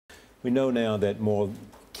We know now that more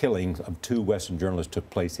killings of 2 Western journalists took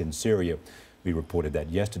place in Syria. We reported that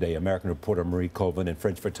yesterday. American reporter Marie Colvin and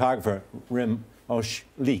French photographer Remy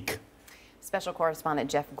Ochlik. Special correspondent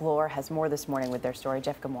Jeff Glor has more this morning with their story.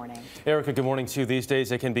 Jeff, good morning. Erica, good morning to you. These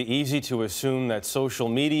days, it can be easy to assume that social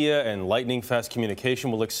media and lightning-fast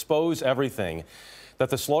communication will expose everything, that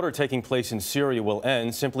the slaughter taking place in Syria will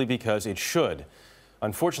end simply because it should.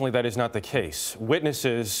 Unfortunately, that is not the case.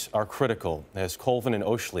 Witnesses are critical, as Colvin and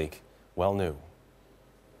Ochlik well knew.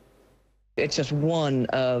 It's just one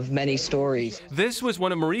of many stories. This was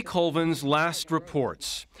one of Marie Colvin's last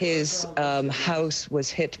reports. His house was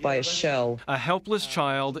hit by a shell. A helpless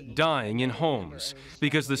child dying in Homs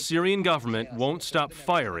because the Syrian government won't stop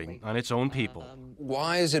firing on its own people.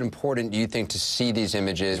 Why is it important, do you think, to see these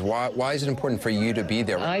images? Why is it important for you to be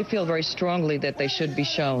there? I feel very strongly that they should be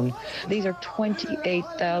shown. These are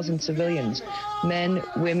 28,000 civilians, men,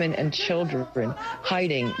 women, and children,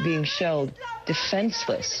 hiding, being shelled,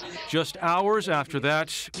 defenseless. Just hours after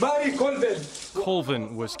that, Marie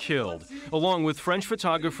Colvin was killed, along with French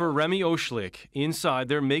photographer Remy Ochlik, inside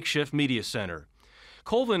their makeshift media center.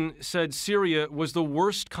 Colvin said Syria was the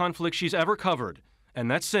worst conflict she's ever covered. And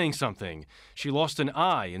that's saying something. She lost an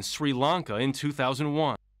eye in Sri Lanka in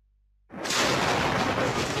 2001.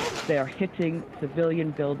 They are hitting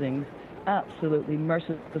civilian buildings absolutely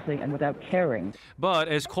mercilessly and without caring. But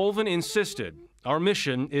as Colvin insisted, our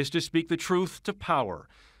mission is to speak the truth to power.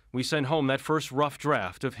 We send home that first rough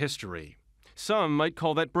draft of history. Some might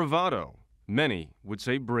call that bravado. Many would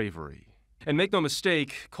say bravery. And make no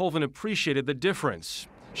mistake, Colvin appreciated the difference.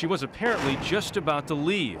 She was apparently just about to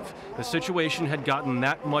leave. The situation had gotten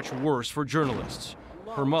that much worse for journalists.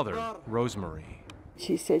 Her mother, Rosemary.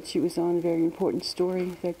 She said she was on a very important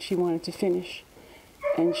story that she wanted to finish,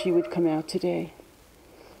 and she would come out today.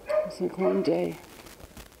 It was like one day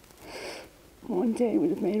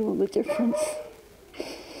would have made all the difference.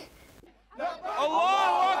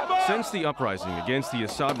 Since the uprising against the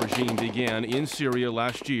Assad regime began in Syria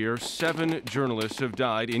last year, 7 journalists have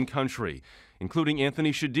died in country, including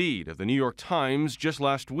Anthony Shadid of the New York Times just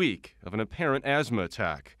last week of an apparent asthma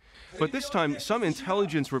attack. But this time, some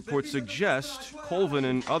intelligence reports suggest Colvin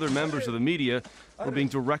and other members of the media were being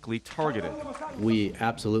directly targeted. We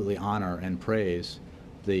absolutely honor and praise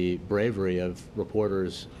the bravery of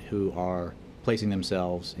reporters who are placing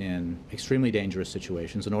themselves in extremely dangerous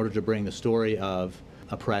situations in order to bring the story of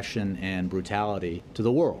oppression and brutality to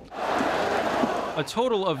the world. A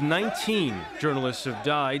total of 19 journalists have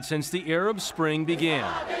died since the Arab Spring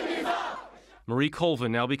began. Marie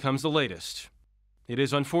Colvin now becomes the latest. It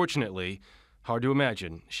is unfortunately hard to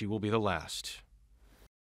imagine she will be the last.